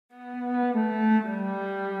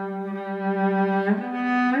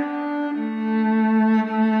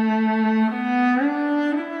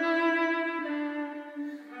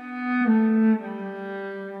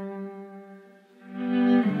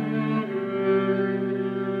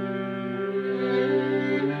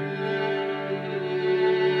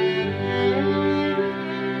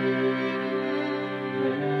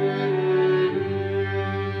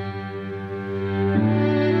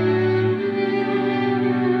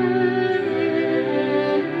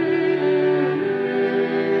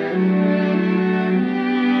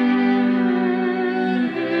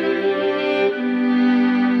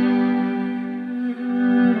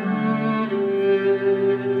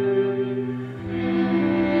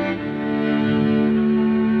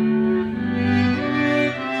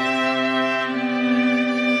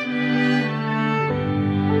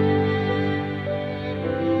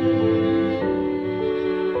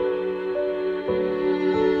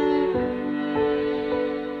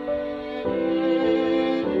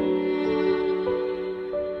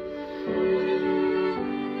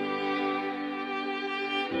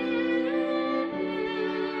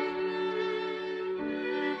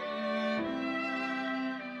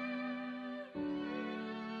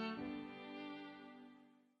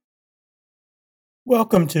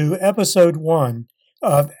Welcome to Episode 1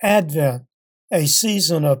 of Advent, a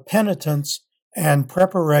season of penitence and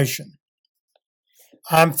preparation.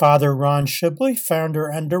 I'm Father Ron Shibley, founder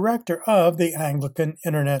and director of the Anglican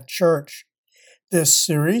Internet Church. This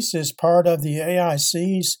series is part of the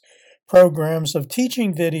AIC's programs of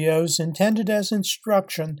teaching videos intended as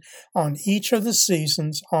instruction on each of the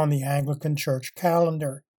seasons on the Anglican Church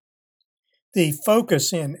calendar. The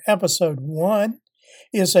focus in Episode 1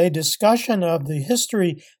 is a discussion of the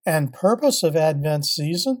history and purpose of Advent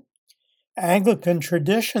season, Anglican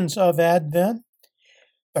traditions of Advent,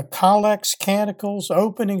 the collects, canticles,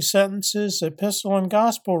 opening sentences, epistle, and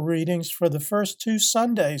gospel readings for the first two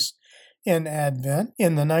Sundays in Advent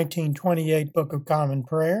in the 1928 Book of Common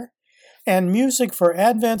Prayer, and music for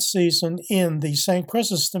Advent season in the St.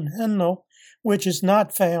 Chrysostom hymnal, which is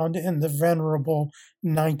not found in the venerable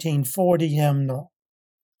 1940 hymnal.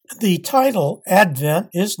 The title Advent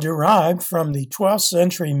is derived from the 12th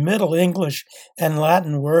century Middle English and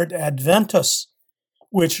Latin word adventus,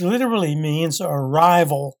 which literally means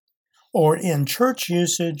arrival, or in church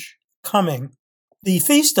usage, coming. The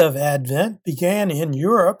Feast of Advent began in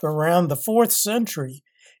Europe around the 4th century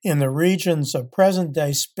in the regions of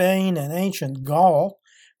present-day Spain and ancient Gaul,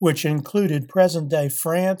 which included present-day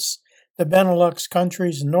France, the Benelux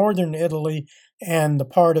countries, northern Italy, and the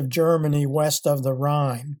part of Germany west of the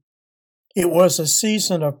Rhine. It was a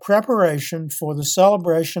season of preparation for the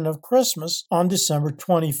celebration of Christmas on December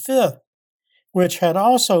 25th, which had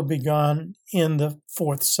also begun in the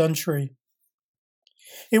 4th century.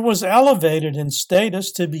 It was elevated in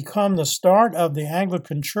status to become the start of the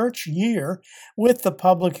Anglican Church year with the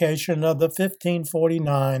publication of the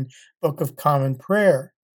 1549 Book of Common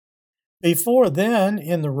Prayer. Before then,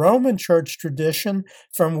 in the Roman Church tradition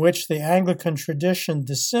from which the Anglican tradition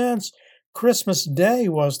descends, Christmas Day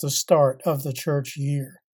was the start of the church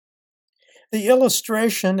year. The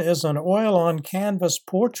illustration is an oil-on-canvas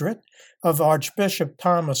portrait of Archbishop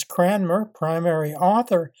Thomas Cranmer, primary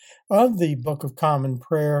author of the Book of Common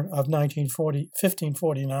Prayer of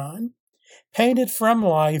 1549, painted from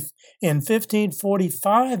life in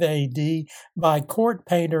 1545 A.D. by court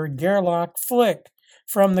painter Gerlach Flick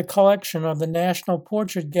from the collection of the National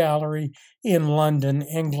Portrait Gallery in London,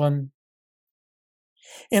 England.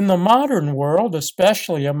 In the modern world,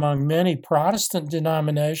 especially among many Protestant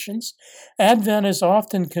denominations, Advent is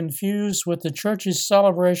often confused with the Church's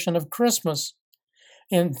celebration of Christmas.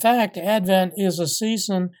 In fact, Advent is a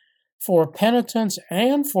season for penitence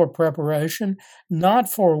and for preparation,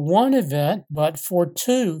 not for one event, but for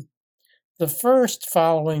two. The first,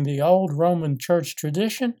 following the old Roman Church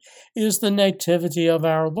tradition, is the Nativity of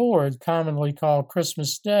our Lord, commonly called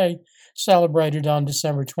Christmas Day, celebrated on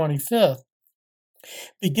December 25th.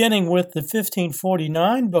 Beginning with the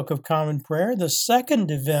 1549 Book of Common Prayer, the second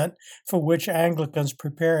event for which Anglicans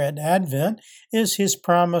prepare at Advent is his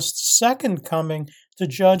promised second coming to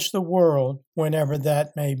judge the world, whenever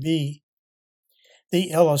that may be.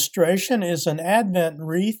 The illustration is an Advent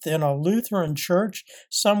wreath in a Lutheran church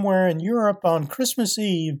somewhere in Europe on Christmas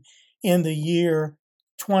Eve in the year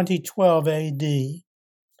 2012 A.D.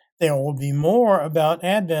 There will be more about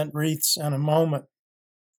Advent wreaths in a moment.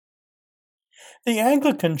 The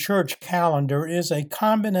Anglican Church calendar is a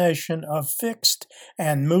combination of fixed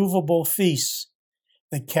and movable feasts.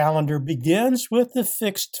 The calendar begins with the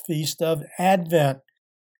fixed feast of Advent,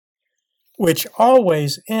 which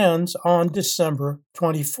always ends on December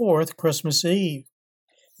 24th, Christmas Eve.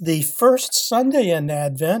 The first Sunday in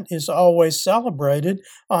Advent is always celebrated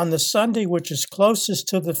on the Sunday which is closest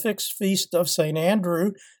to the fixed feast of St.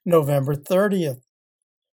 Andrew, November 30th.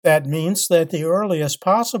 That means that the earliest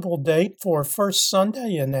possible date for first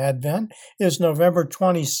Sunday in Advent is November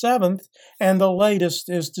 27th, and the latest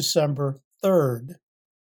is December 3rd.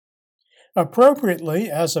 Appropriately,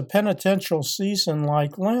 as a penitential season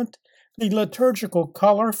like Lent, the liturgical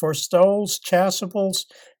color for stoles, chasubles,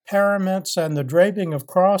 paraments, and the draping of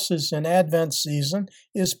crosses in Advent season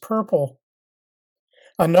is purple.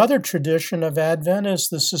 Another tradition of Advent is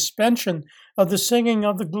the suspension of the singing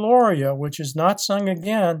of the Gloria, which is not sung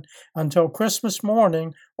again until Christmas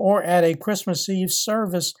morning or at a Christmas Eve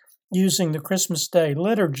service using the Christmas Day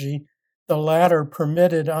liturgy, the latter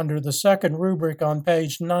permitted under the second rubric on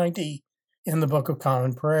page 90 in the Book of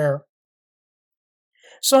Common Prayer.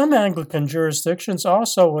 Some Anglican jurisdictions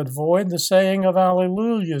also avoid the saying of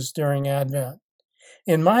Alleluias during Advent.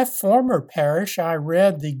 In my former parish, I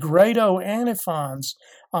read the Grado Antiphons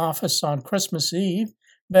office on Christmas Eve,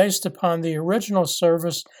 based upon the original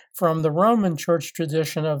service from the Roman Church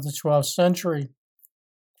tradition of the 12th century.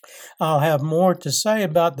 I'll have more to say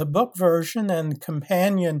about the book version and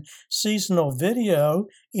companion seasonal video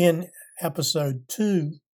in Episode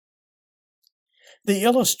 2. The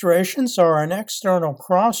illustrations are an external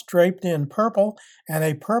cross draped in purple and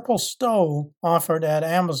a purple stole offered at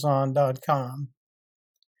Amazon.com.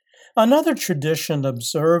 Another tradition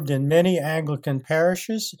observed in many Anglican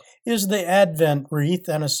parishes is the Advent wreath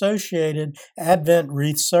and associated Advent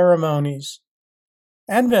wreath ceremonies.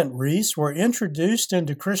 Advent wreaths were introduced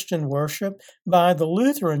into Christian worship by the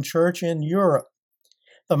Lutheran Church in Europe.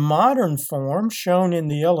 The modern form, shown in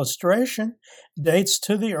the illustration, dates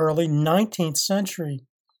to the early 19th century.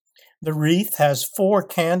 The wreath has 4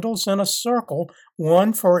 candles in a circle,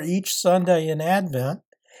 one for each Sunday in Advent,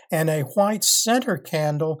 and a white center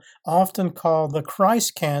candle, often called the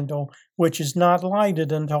Christ candle, which is not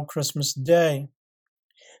lighted until Christmas Day.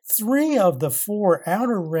 3 of the 4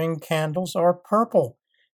 outer ring candles are purple.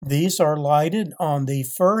 These are lighted on the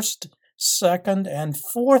first, second, and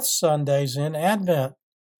fourth Sundays in Advent.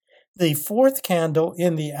 The 4th candle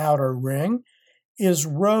in the outer ring is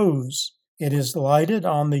rose. It is lighted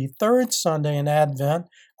on the 3rd Sunday in Advent,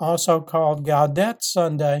 also called Gaudete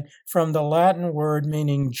Sunday, from the Latin word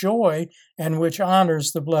meaning joy, and which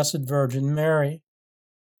honors the Blessed Virgin Mary.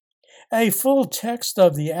 A full text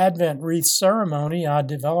of the Advent wreath ceremony I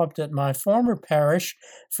developed at my former parish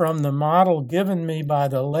from the model given me by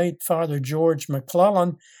the late Father George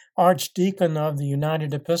McClellan, Archdeacon of the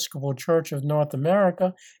United Episcopal Church of North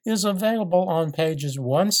America, is available on pages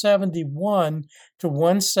 171 to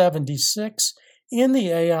 176 in the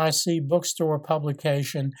AIC bookstore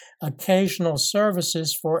publication Occasional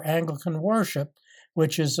Services for Anglican Worship,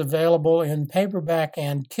 which is available in paperback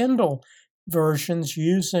and Kindle versions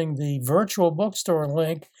using the virtual bookstore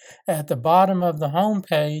link at the bottom of the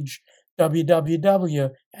homepage,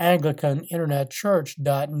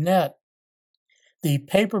 www.anglicaninternetchurch.net. The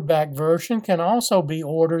paperback version can also be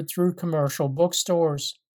ordered through commercial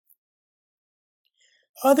bookstores.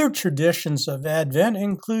 Other traditions of Advent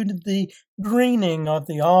included the greening of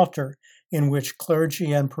the altar, in which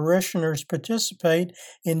clergy and parishioners participate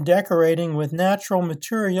in decorating with natural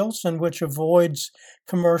materials and which avoids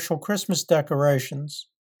commercial Christmas decorations.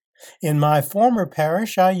 In my former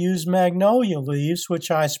parish, I used magnolia leaves,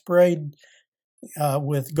 which I sprayed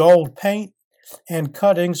with gold paint, and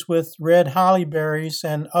cuttings with red holly berries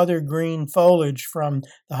and other green foliage from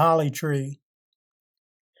the holly tree.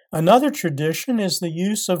 Another tradition is the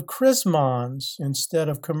use of chrismons instead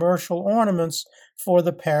of commercial ornaments for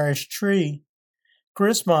the parish tree.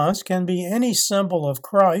 Chrismons can be any symbol of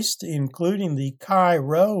Christ, including the Chi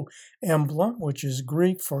Rho emblem, which is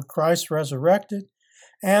Greek for Christ resurrected,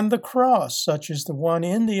 and the cross, such as the one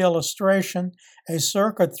in the illustration, a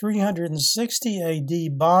circa 360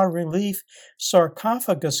 AD bas-relief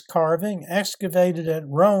sarcophagus carving excavated at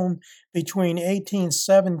Rome between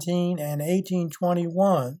 1817 and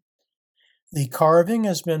 1821. The carving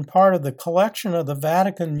has been part of the collection of the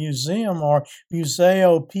Vatican Museum, or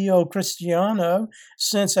Museo Pio Cristiano,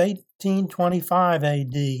 since 1825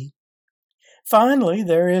 AD. Finally,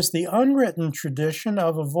 there is the unwritten tradition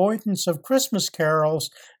of avoidance of Christmas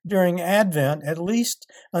carols during Advent, at least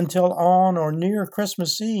until on or near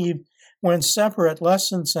Christmas Eve, when separate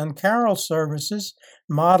lessons and carol services,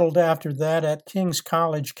 modeled after that at King's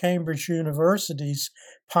College, Cambridge University's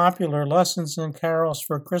popular lessons and carols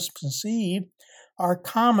for Christmas Eve, are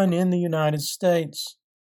common in the United States.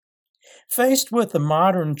 Faced with the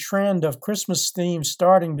modern trend of Christmas themes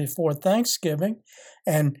starting before Thanksgiving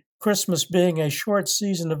and Christmas being a short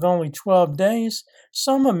season of only 12 days,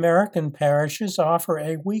 some American parishes offer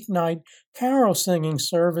a weeknight carol singing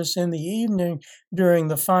service in the evening during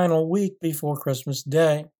the final week before Christmas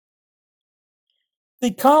Day.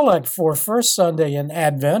 The collect for First Sunday in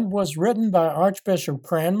Advent was written by Archbishop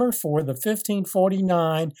Cranmer for the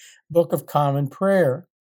 1549 Book of Common Prayer.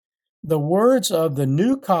 The words of the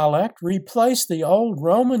new collect replace the old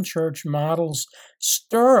Roman Church model's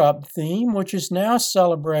stir-up theme, which is now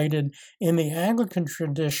celebrated in the Anglican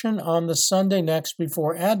tradition on the Sunday next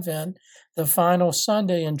before Advent, the final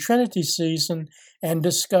Sunday in Trinity season, and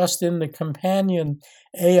discussed in the companion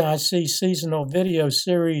AIC seasonal video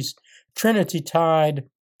series Trinity Tide,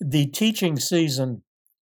 the Teaching Season.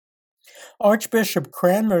 Archbishop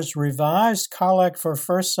Cranmer's revised collect for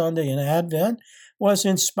First Sunday in Advent was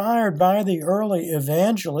inspired by the early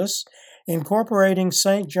evangelists, incorporating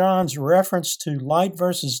St. John's reference to light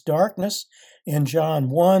versus darkness in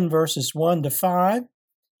John 1, verses 1 to 5,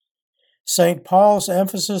 St. Paul's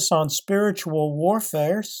emphasis on spiritual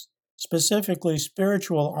warfare, specifically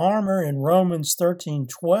spiritual armor in Romans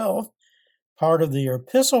 13:12, part of the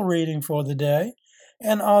epistle reading for the day,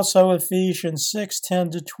 and also Ephesians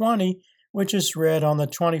 6:10 to 20, which is read on the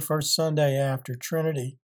 21st Sunday after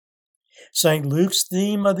Trinity. St. Luke's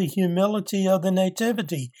theme of the humility of the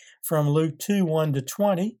Nativity from Luke 2,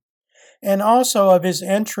 1-20, and also of his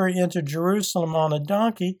entry into Jerusalem on a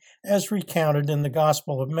donkey as recounted in the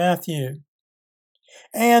Gospel of Matthew,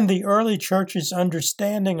 and the early church's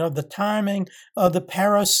understanding of the timing of the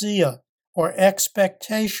parousia, or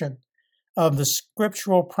expectation, of the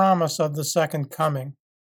scriptural promise of the second coming.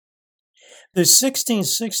 The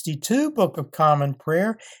 1662 Book of Common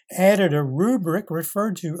Prayer added a rubric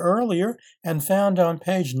referred to earlier and found on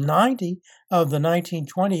page 90 of the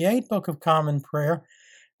 1928 Book of Common Prayer,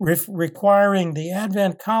 requiring the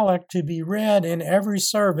Advent Collect to be read in every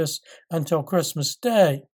service until Christmas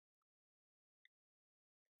Day.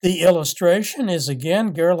 The illustration is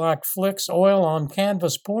again Gerlach Flick's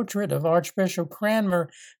oil-on-canvas portrait of Archbishop Cranmer,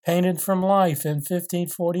 painted from life in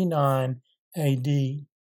 1549 A.D.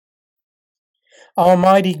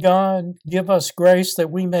 Almighty God, give us grace that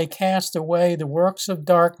we may cast away the works of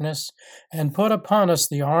darkness and put upon us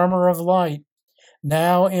the armor of light,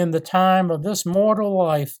 now in the time of this mortal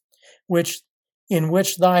life, in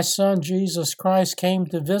which thy Son Jesus Christ came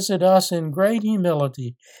to visit us in great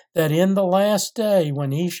humility, that in the last day,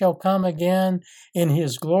 when he shall come again in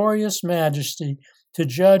his glorious majesty to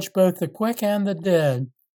judge both the quick and the dead,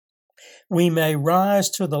 we may rise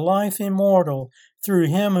to the life immortal through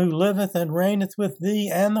him who liveth and reigneth with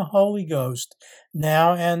thee and the Holy Ghost,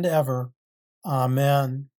 now and ever.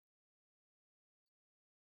 Amen.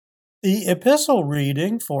 The epistle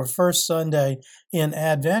reading for First Sunday in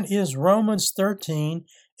Advent is Romans 13,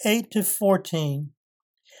 8-14.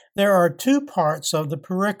 There are two parts of the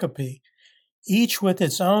pericope, each with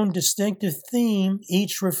its own distinctive theme,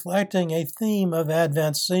 each reflecting a theme of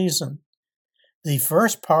Advent season. The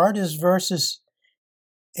first part is verses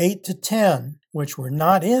 8-10, which were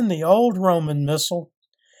not in the old Roman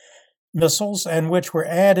missals and which were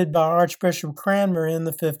added by Archbishop Cranmer in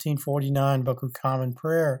the 1549 Book of Common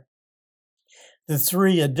Prayer. The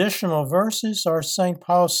three additional verses are St.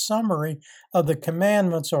 Paul's summary of the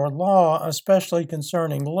commandments or law, especially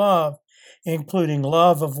concerning love, including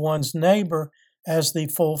love of one's neighbor as the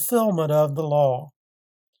fulfillment of the law.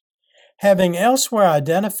 Having elsewhere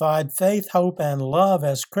identified faith, hope, and love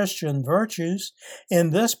as Christian virtues,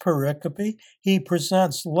 in this pericope he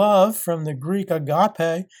presents love from the Greek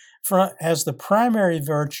agape as the primary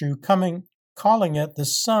virtue, calling it the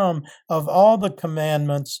sum of all the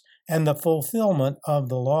commandments and the fulfillment of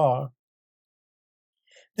the law.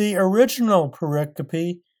 The original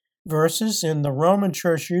pericope verses in the Roman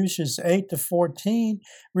Church uses 8-14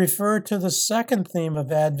 refer to the second theme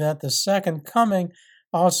of Advent, the second coming,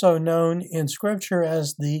 also known in Scripture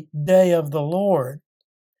as the Day of the Lord.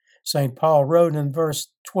 St. Paul wrote in verse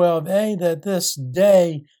 12a that this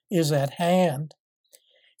day is at hand.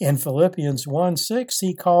 In Philippians 1:6,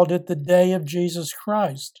 he called it the day of Jesus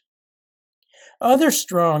Christ. Other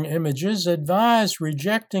strong images advise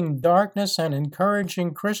rejecting darkness and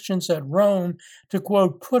encouraging Christians at Rome to,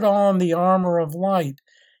 quote, put on the armor of light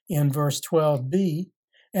in verse 12b,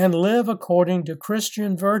 and live according to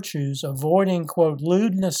Christian virtues, avoiding, quote,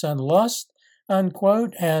 lewdness and lust,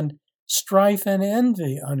 unquote, and strife and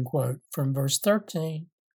envy, unquote, from verse 13.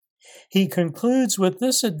 He concludes with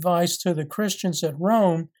this advice to the Christians at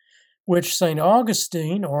Rome, which St.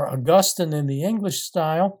 Augustine, or Augustine in the English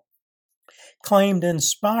style, claimed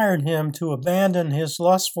inspired him to abandon his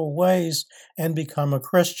lustful ways and become a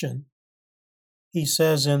Christian. He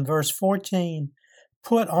says in verse 14,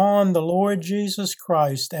 put on the Lord Jesus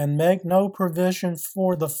Christ and make no provision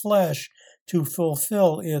for the flesh to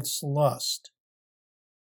fulfill its lust.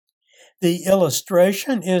 The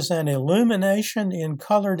illustration is an illumination in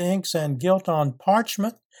colored inks and gilt on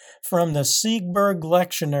parchment from the Siegburg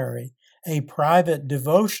Lectionary, a private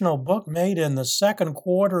devotional book made in the second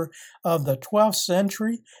quarter of the 12th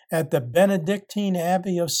century at the Benedictine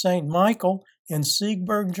Abbey of St. Michael in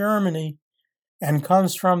Siegburg, Germany, and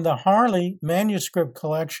comes from the Harley manuscript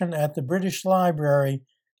collection at the British Library,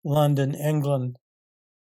 London, England.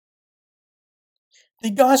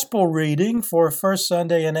 The Gospel reading for First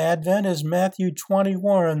Sunday in Advent is Matthew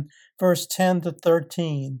 21, verse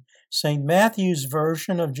 10-13, St. Matthew's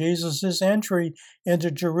version of Jesus' entry into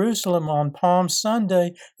Jerusalem on Palm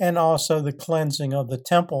Sunday and also the cleansing of the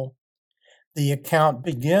temple. The account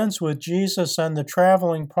begins with Jesus and the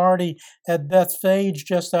traveling party at Bethphage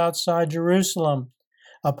just outside Jerusalem.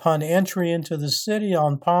 Upon entry into the city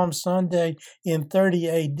on Palm Sunday in 30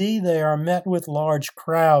 A.D., they are met with large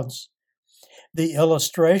crowds. The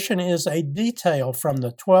illustration is a detail from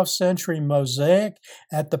the 12th century mosaic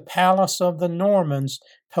at the Palace of the Normans,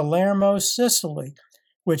 Palermo, Sicily,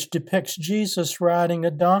 which depicts Jesus riding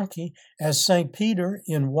a donkey as St. Peter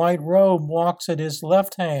in white robe walks at his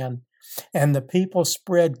left hand, and the people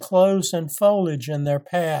spread clothes and foliage in their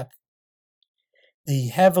path. The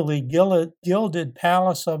heavily gilded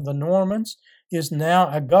palace of the Normans is now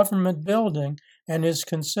a government building and is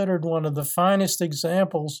considered one of the finest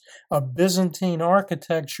examples of Byzantine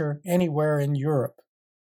architecture anywhere in Europe.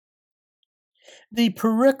 The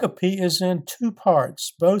pericope is in two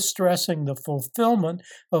parts, both stressing the fulfillment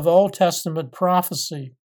of Old Testament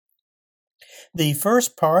prophecy. The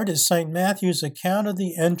first part is St. Matthew's account of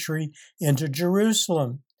the entry into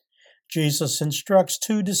Jerusalem. Jesus instructs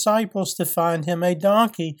two disciples to find him a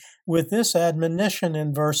donkey with this admonition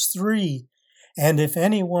in verse 3. And if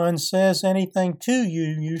anyone says anything to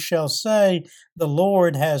you, you shall say, the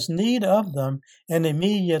Lord has need of them, and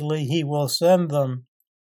immediately he will send them.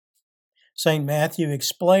 St. Matthew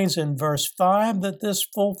explains in verse 5 that this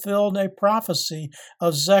fulfilled a prophecy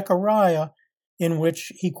of Zechariah, in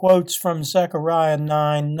which he quotes from Zechariah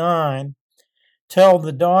 9:9. Tell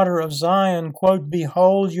the daughter of Zion, quote,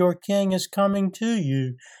 behold, your king is coming to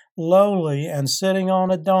you, lowly and sitting on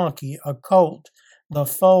a donkey, a colt, the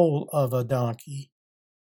foal of a donkey.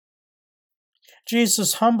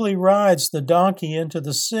 Jesus humbly rides the donkey into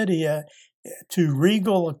the city to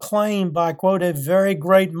regal acclaim by, quote, a very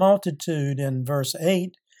great multitude in verse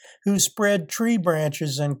 8, who spread tree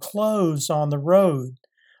branches and clothes on the road,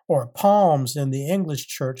 or palms in the English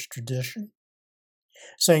church tradition.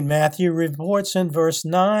 St. Matthew reports in verse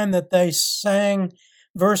 9 that they sang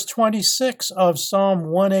verse 26 of Psalm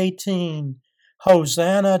 118,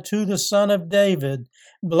 Hosanna to the Son of David,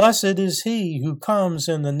 blessed is he who comes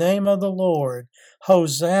in the name of the Lord,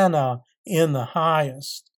 Hosanna in the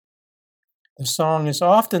highest. The song is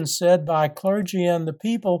often said by clergy and the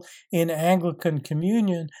people in Anglican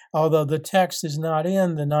communion, although the text is not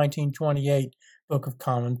in the 1928 Book of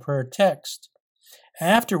Common Prayer text.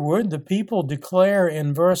 Afterward, the people declare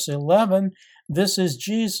in verse 11, this is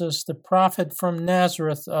Jesus, the prophet from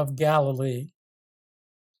Nazareth of Galilee.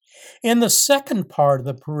 In the second part of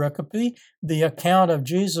the pericope, the account of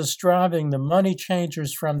Jesus driving the money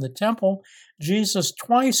changers from the temple, Jesus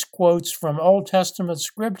twice quotes from Old Testament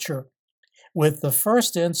scripture, with the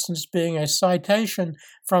first instance being a citation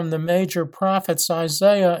from the major prophets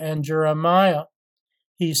Isaiah and Jeremiah.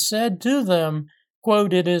 He said to them,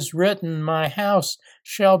 quote, it is written, my house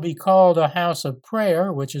shall be called a house of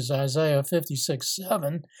prayer, which is Isaiah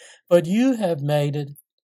 56:7, but you have made it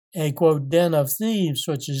a, quote, den of thieves,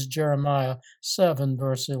 which is Jeremiah 7,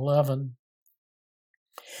 verse 11.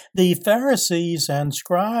 The Pharisees and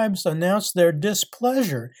scribes announced their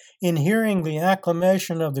displeasure in hearing the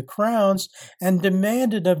acclamation of the crowds and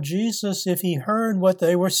demanded of Jesus if he heard what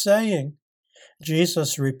they were saying.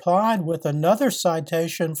 Jesus replied with another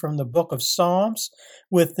citation from the book of Psalms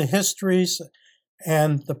with the histories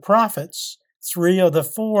and the prophets, three of the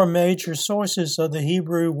four major sources of the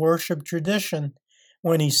Hebrew worship tradition,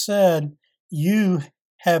 when he said,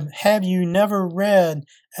 have you never read,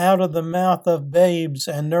 out of the mouth of babes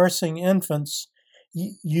and nursing infants,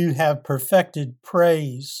 you have perfected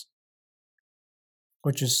praise,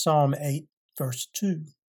 which is Psalm 8, verse 2.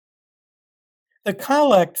 The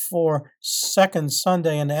collect for Second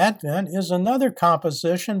Sunday in Advent is another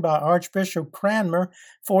composition by Archbishop Cranmer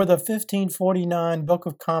for the 1549 Book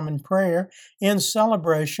of Common Prayer in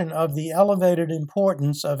celebration of the elevated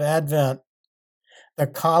importance of Advent. The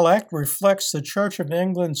collect reflects the Church of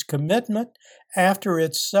England's commitment after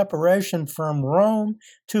its separation from Rome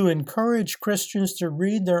to encourage Christians to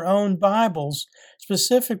read their own Bibles,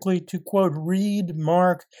 specifically to, quote, read,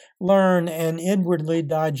 mark, learn, and inwardly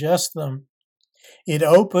digest them. It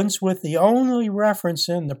opens with the only reference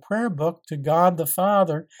in the prayer book to God the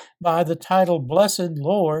Father by the title Blessed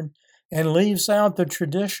Lord, and leaves out the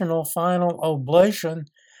traditional final oblation,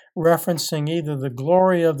 referencing either the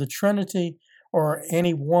glory of the Trinity or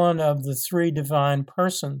any one of the three divine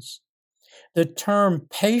persons. The term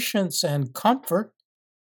patience and comfort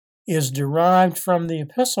is derived from the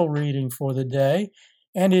epistle reading for the day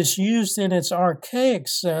and is used in its archaic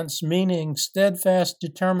sense, meaning steadfast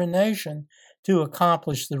determination to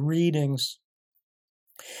accomplish the readings.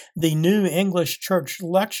 The New English Church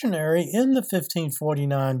Lectionary in the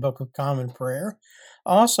 1549 Book of Common Prayer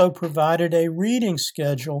also provided a reading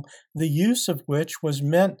schedule, the use of which was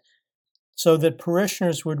meant so that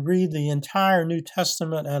parishioners would read the entire New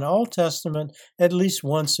Testament and Old Testament at least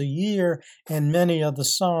once a year, and many of the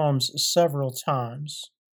Psalms several times.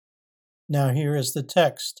 Now here is the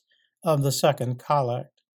text of the second collect.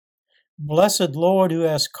 Blessed Lord, who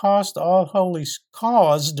has caused all holy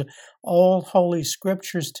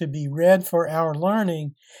scriptures to be read for our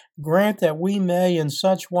learning, grant that we may in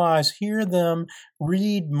such wise hear them,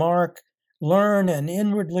 read, mark, learn and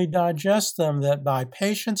inwardly digest them, that by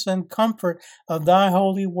patience and comfort of thy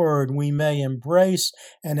holy word we may embrace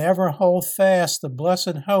and ever hold fast the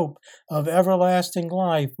blessed hope of everlasting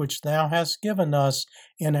life which thou hast given us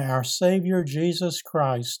in our Savior Jesus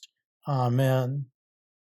Christ. Amen.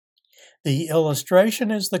 The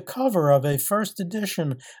illustration is the cover of a first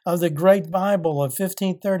edition of the Great Bible of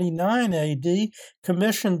 1539 A.D.,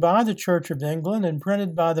 commissioned by the Church of England and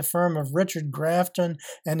printed by the firm of Richard Grafton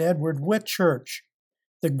and Edward Whitchurch.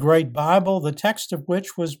 The Great Bible, the text of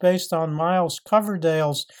which was based on Miles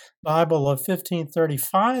Coverdale's Bible of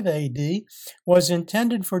 1535 A.D., was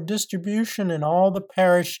intended for distribution in all the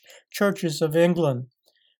parish churches of England.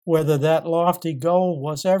 Whether that lofty goal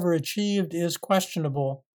was ever achieved is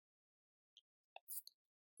questionable.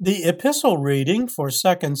 The epistle reading for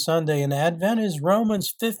Second Sunday in Advent is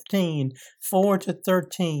Romans 15,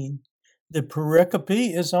 4-13. The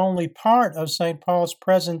pericope is only part of St. Paul's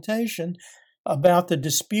presentation about the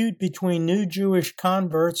dispute between new Jewish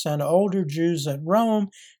converts and older Jews at Rome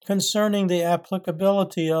concerning the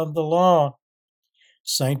applicability of the law.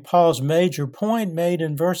 St. Paul's major point, made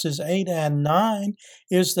in verses 8 and 9,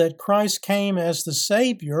 is that Christ came as the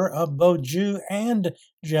Savior of both Jew and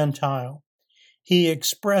Gentile. He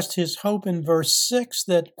expressed his hope in verse 6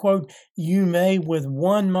 that, quote, you may with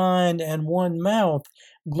one mind and one mouth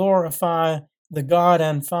glorify the God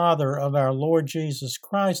and Father of our Lord Jesus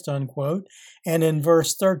Christ, unquote, and in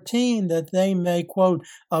verse 13 that they may, quote,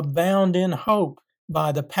 abound in hope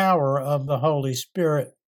by the power of the Holy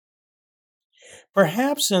Spirit.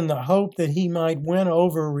 Perhaps in the hope that he might win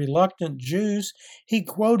over reluctant Jews, he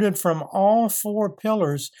quoted from all four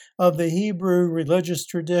pillars of the Hebrew religious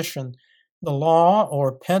tradition: the law,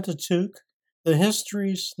 or Pentateuch, the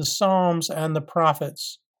histories, the Psalms, and the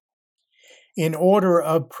prophets. In order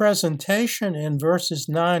of presentation, in verses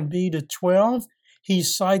 9b to 12, he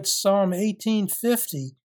cites Psalm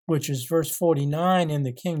 1850, which is verse 49 in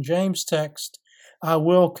the King James text, I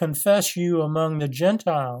will confess you among the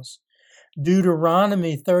Gentiles.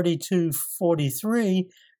 Deuteronomy 32:43,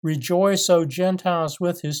 rejoice, O Gentiles,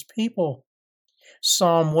 with his people.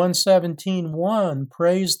 Psalm 117:1,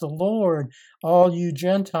 praise the Lord, all you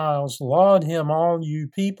Gentiles, laud him, all you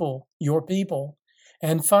people, your people.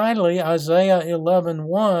 And finally, Isaiah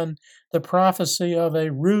 11:1, the prophecy of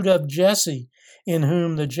a root of Jesse, in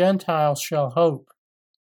whom the Gentiles shall hope.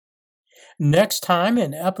 Next time,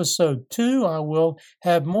 in episode 2, I will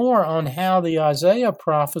have more on how the Isaiah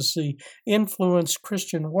prophecy influenced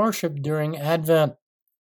Christian worship during Advent.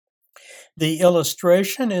 The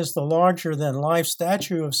illustration is the larger-than-life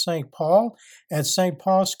statue of St. Paul at St.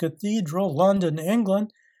 Paul's Cathedral, London,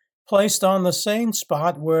 England, placed on the same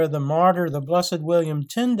spot where the martyr, the Blessed William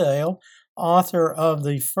Tyndale, author of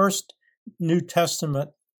the first New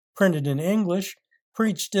Testament printed in English,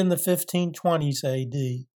 preached in the 1520s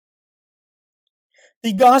A.D.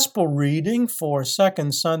 The Gospel reading for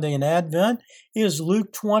Second Sunday in Advent is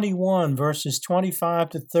Luke 21, verses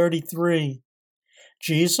 25-33.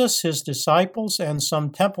 Jesus, his disciples, and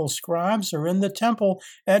some temple scribes are in the temple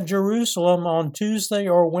at Jerusalem on Tuesday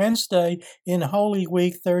or Wednesday in Holy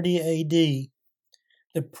Week 30 A.D.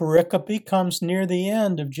 The pericope comes near the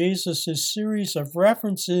end of Jesus' series of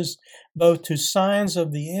references both to signs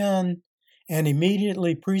of the end and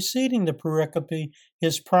immediately preceding the pericope,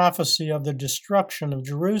 his prophecy of the destruction of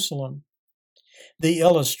Jerusalem. The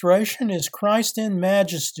illustration is Christ in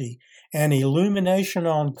majesty, an illumination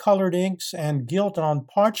on colored inks and gilt on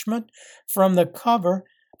parchment from the cover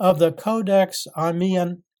of the Codex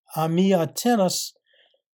Amiatinus,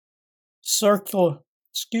 circa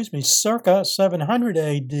 700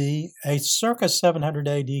 AD, a circa 700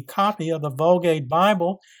 AD copy of the Vulgate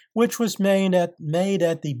Bible, which was made at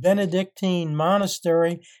the Benedictine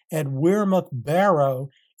monastery at Wearmouth Barrow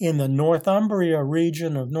in the Northumbria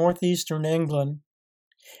region of northeastern England.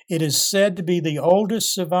 It is said to be the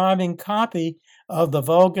oldest surviving copy of the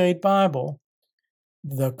Vulgate Bible.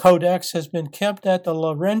 The Codex has been kept at the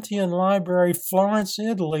Laurentian Library, Florence,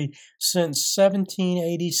 Italy, since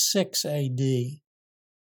 1786 AD.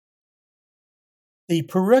 The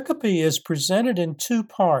pericope is presented in two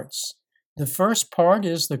parts. The first part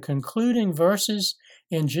is the concluding verses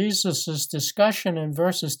in Jesus' discussion in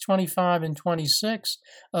verses 25 and 26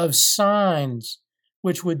 of signs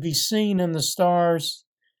which would be seen in the stars,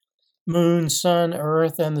 moon, sun,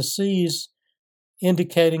 earth, and the seas,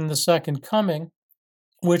 indicating the second coming,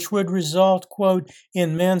 which would result, quote,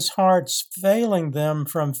 in men's hearts failing them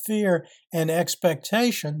from fear and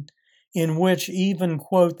expectation, in which even,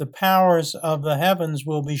 quote, the powers of the heavens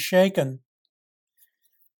will be shaken.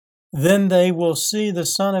 Then they will see the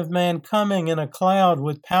Son of Man coming in a cloud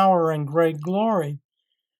with power and great glory.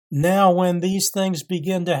 Now when these things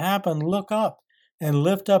begin to happen, look up and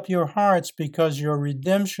lift up your hearts because your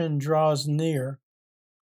redemption draws near.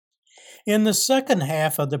 In the second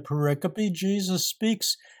half of the pericope, Jesus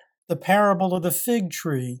speaks the parable of the fig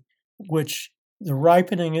tree, which the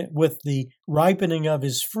ripening of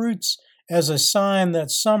his fruits as a sign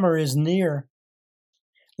that summer is near.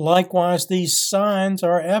 Likewise, these signs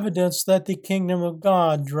are evidence that the kingdom of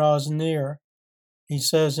God draws near. He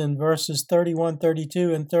says in verses 31,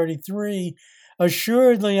 32, and 33,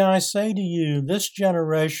 "Assuredly I say to you, this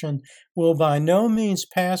generation will by no means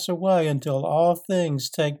pass away until all things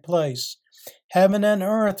take place. Heaven and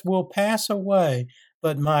earth will pass away,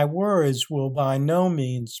 but my words will by no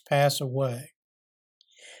means pass away."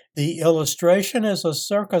 The illustration is a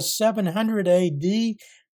circa 700 AD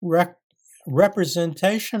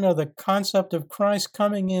representation of the concept of Christ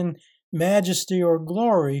coming in majesty or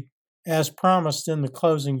glory as promised in the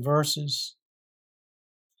closing verses.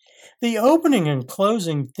 The opening and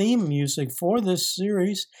closing theme music for this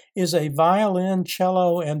series is a violin,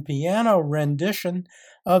 cello, and piano rendition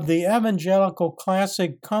of the evangelical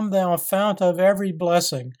classic Come Thou Fount of Every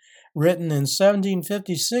Blessing, written in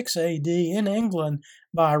 1756 AD in England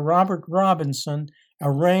by Robert Robinson,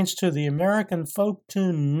 arranged to the American folk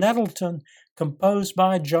tune Nettleton, composed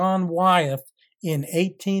by John Wyeth in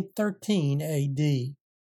 1813 AD.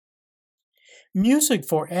 Music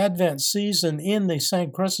for Advent season in the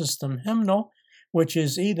St. Chrysostom hymnal, which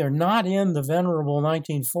is either not in the Venerable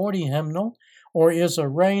 1940 hymnal or is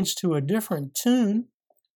arranged to a different tune,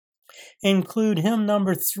 include hymn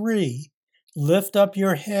number 3, Lift Up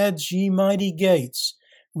Your Heads, Ye Mighty Gates,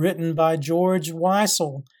 written by George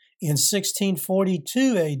Weissel in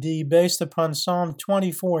 1642 AD based upon Psalm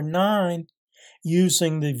 24:9,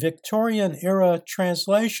 using the Victorian-era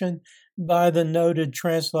translation by the noted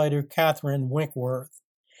translator Catherine Winkworth.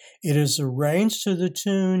 It is arranged to the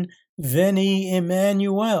tune Veni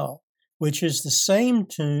Emmanuel, which is the same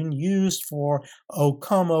tune used for O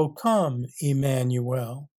Come,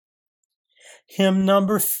 Emmanuel. Hymn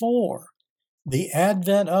number 4, The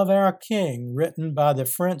Advent of Our King, written by the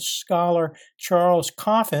French scholar Charles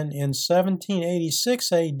Coffin in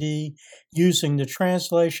 1786 AD, using the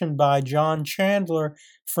translation by John Chandler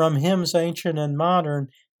from Hymns Ancient and Modern,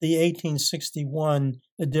 the 1861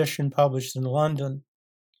 edition published in London.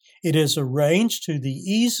 It is arranged to the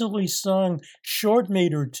easily sung short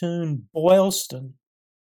meter tune Boylston.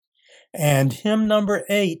 And hymn number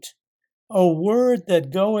 8, O Word That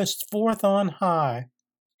Goest Forth on High,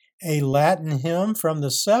 a Latin hymn from the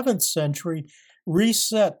 7th century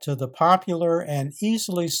reset to the popular and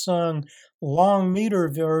easily sung long meter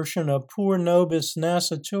version of Pour Nobis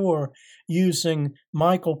Nascitur, using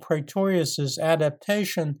Michael Praetorius's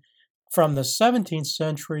adaptation from the 17th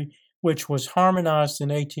century, which was harmonized in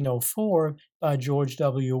 1804 by George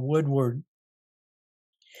W. Woodward.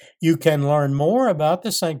 You can learn more about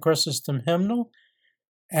the St. Chrysostom hymnal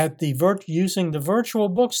at using the virtual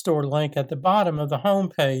bookstore link at the bottom of the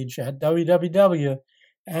homepage at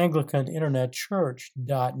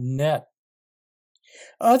www.anglicaninternetchurch.net.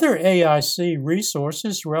 Other AIC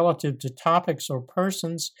resources relative to topics or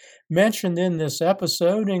persons mentioned in this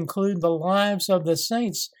episode include the Lives of the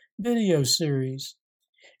Saints video series.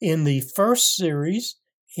 In the first series,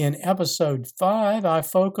 in episode 5, I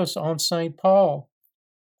focus on St. Paul.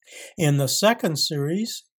 In the second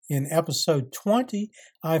series, in episode 20,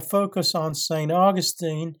 I focus on St.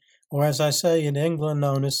 Augustine, or as I say in England,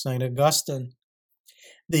 known as St. Augustine.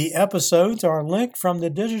 The episodes are linked from the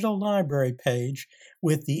digital library page,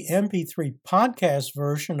 with the MP3 podcast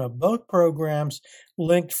version of both programs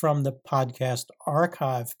linked from the podcast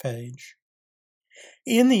archive page.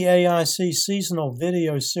 In the AIC seasonal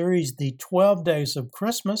video series, The 12 Days of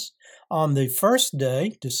Christmas, on the first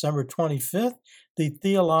day, December 25th, the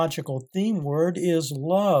theological theme word is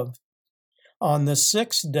love. On the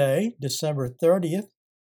sixth day, December 30th,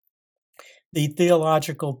 the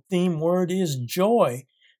theological theme word is joy,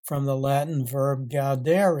 from the Latin verb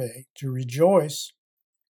gaudere, to rejoice.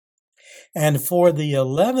 And for the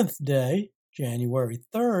 11th day, January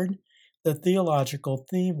 3rd, the theological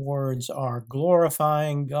theme words are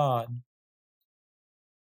glorifying God.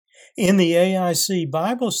 In the AIC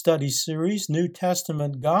Bible Study Series, New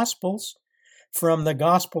Testament Gospels, from the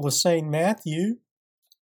Gospel of St. Matthew,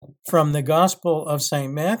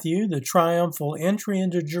 the triumphal entry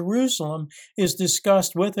into Jerusalem is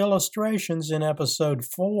discussed with illustrations in episode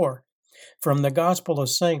 4. From the Gospel of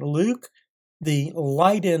St. Luke, the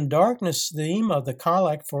light in darkness theme of the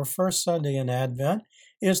collect for First Sunday in Advent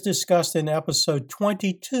is discussed in episode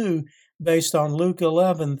 22, based on Luke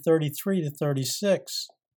 11:33-36.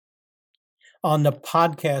 On the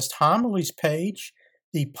podcast homilies page,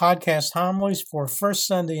 the podcast homilies for First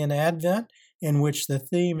Sunday in Advent, in which the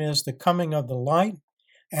theme is the coming of the light,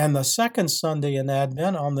 and the second Sunday in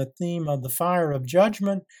Advent on the theme of the fire of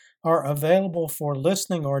judgment are available for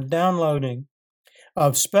listening or downloading.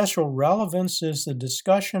 Of special relevance is the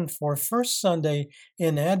discussion for First Sunday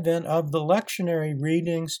in Advent of the lectionary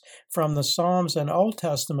readings from the Psalms and Old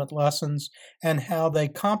Testament lessons and how they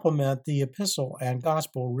complement the epistle and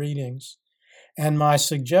gospel readings. And my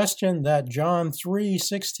suggestion that John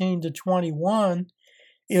 3:16-21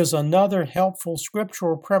 is another helpful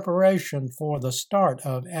scriptural preparation for the start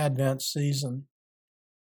of Advent season.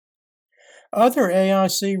 Other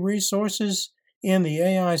AIC resources in the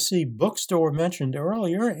AIC bookstore mentioned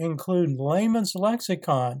earlier include Layman's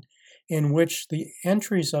Lexicon, in which the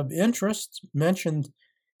entries of interest mentioned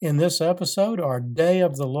in this episode are Day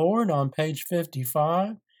of the Lord on page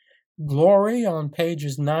 55, Glory on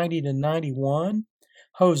pages 90-91,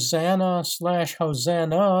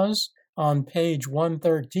 Hosanna/Hosannas on page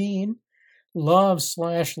 113,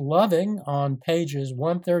 Love/Loving on pages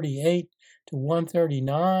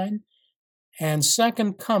 138-139, and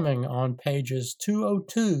Second Coming on pages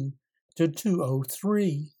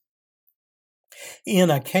 202-203. In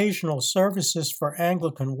occasional services for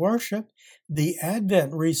Anglican worship, the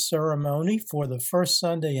Advent wreath ceremony for the first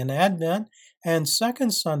Sunday in Advent and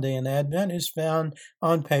second Sunday in Advent is found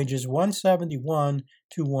on pages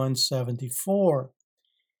 171-174.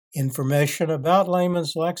 Information about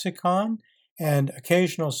Layman's Lexicon and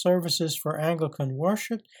occasional services for Anglican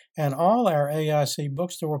worship and all our AIC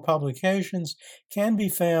bookstore publications can be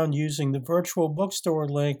found using the virtual bookstore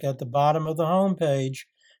link at the bottom of the homepage,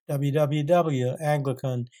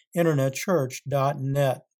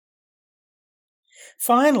 www.anglicaninternetchurch.net.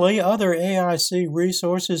 Finally, other AIC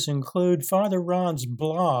resources include Father Ron's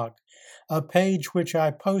blog, a page which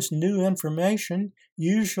I post new information,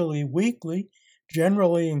 usually weekly,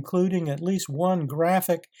 generally including at least one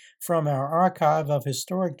graphic from our archive of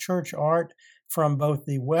historic church art from both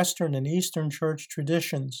the Western and Eastern church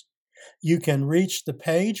traditions. You can reach the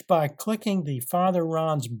page by clicking the Father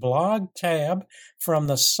Ron's blog tab from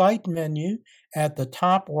the site menu at the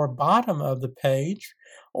top or bottom of the page,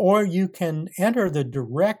 or you can enter the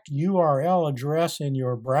direct URL address in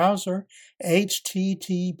your browser,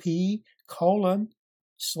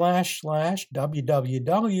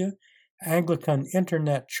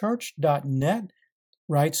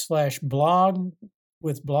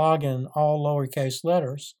 with blog in all lowercase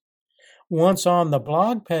letters. Once on the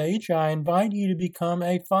blog page, I invite you to become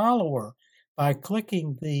a follower by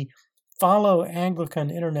clicking the Follow Anglican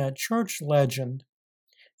Internet Church legend.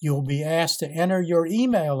 You'll be asked to enter your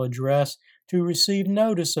email address to receive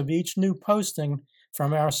notice of each new posting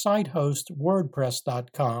from our site host,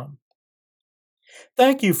 WordPress.com.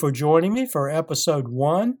 Thank you for joining me for Episode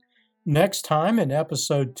 1. Next time, in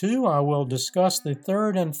Episode 2, I will discuss the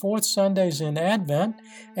third and fourth Sundays in Advent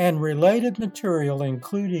and related material,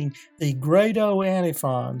 including the Grado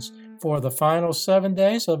antiphons for the final 7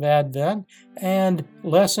 days of Advent and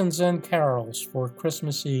lessons and carols for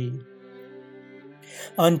Christmas Eve.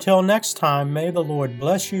 Until next time, may the Lord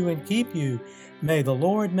bless you and keep you. May the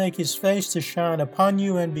Lord make his face to shine upon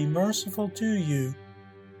you and be merciful to you.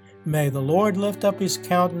 May the Lord lift up his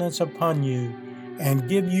countenance upon you and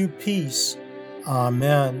give you peace.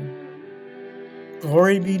 Amen.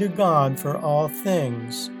 Glory be to God for all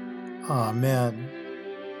things. Amen.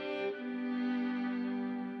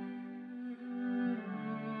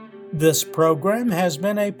 This program has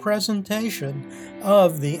been a presentation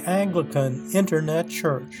of the Anglican Internet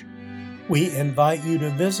Church. We invite you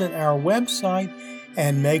to visit our website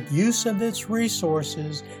and make use of its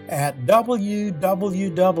resources at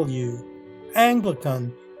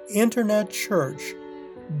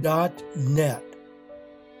www.anglicaninternetchurch.net.